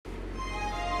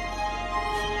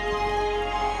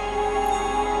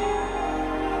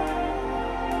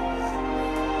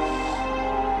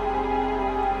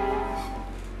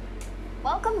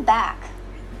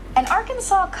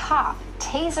Arkansas cop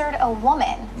tasered a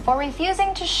woman for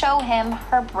refusing to show him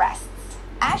her breasts.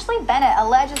 Ashley Bennett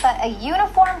alleges that a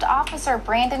uniformed officer,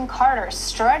 Brandon Carter,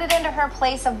 strutted into her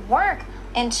place of work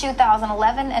in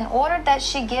 2011 and ordered that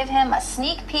she give him a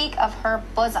sneak peek of her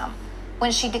bosom.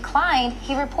 When she declined,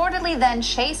 he reportedly then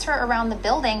chased her around the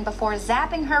building before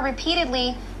zapping her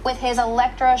repeatedly with his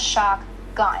electroshock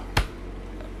gun.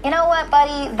 You know what,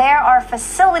 buddy? There are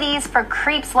facilities for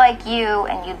creeps like you,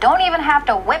 and you don't even have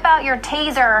to whip out your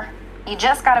taser. You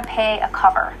just gotta pay a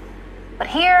cover. But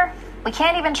here, we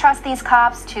can't even trust these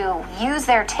cops to use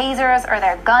their tasers or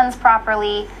their guns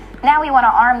properly. Now we want to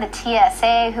arm the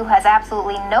TSA, who has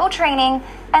absolutely no training,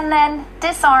 and then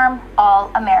disarm all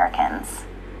Americans.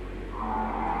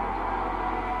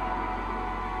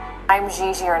 I'm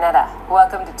Gigi Arnetta.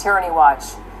 Welcome to Tyranny Watch.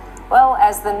 Well,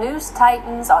 as the news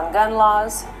tightens on gun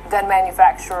laws, gun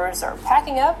manufacturers are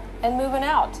packing up and moving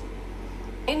out.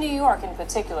 In New York in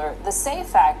particular, the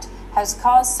SAFE Act has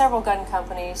caused several gun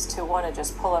companies to want to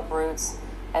just pull up roots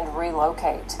and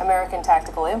relocate. American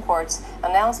Tactical Imports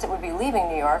announced it would be leaving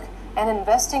New York and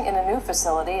investing in a new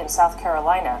facility in South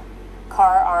Carolina.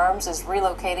 Carr Arms is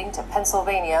relocating to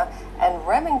Pennsylvania, and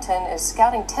Remington is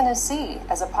scouting Tennessee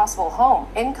as a possible home.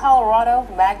 In Colorado,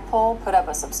 Magpul put up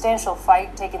a substantial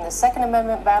fight, taking the Second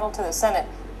Amendment battle to the Senate,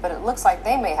 but it looks like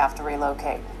they may have to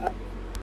relocate.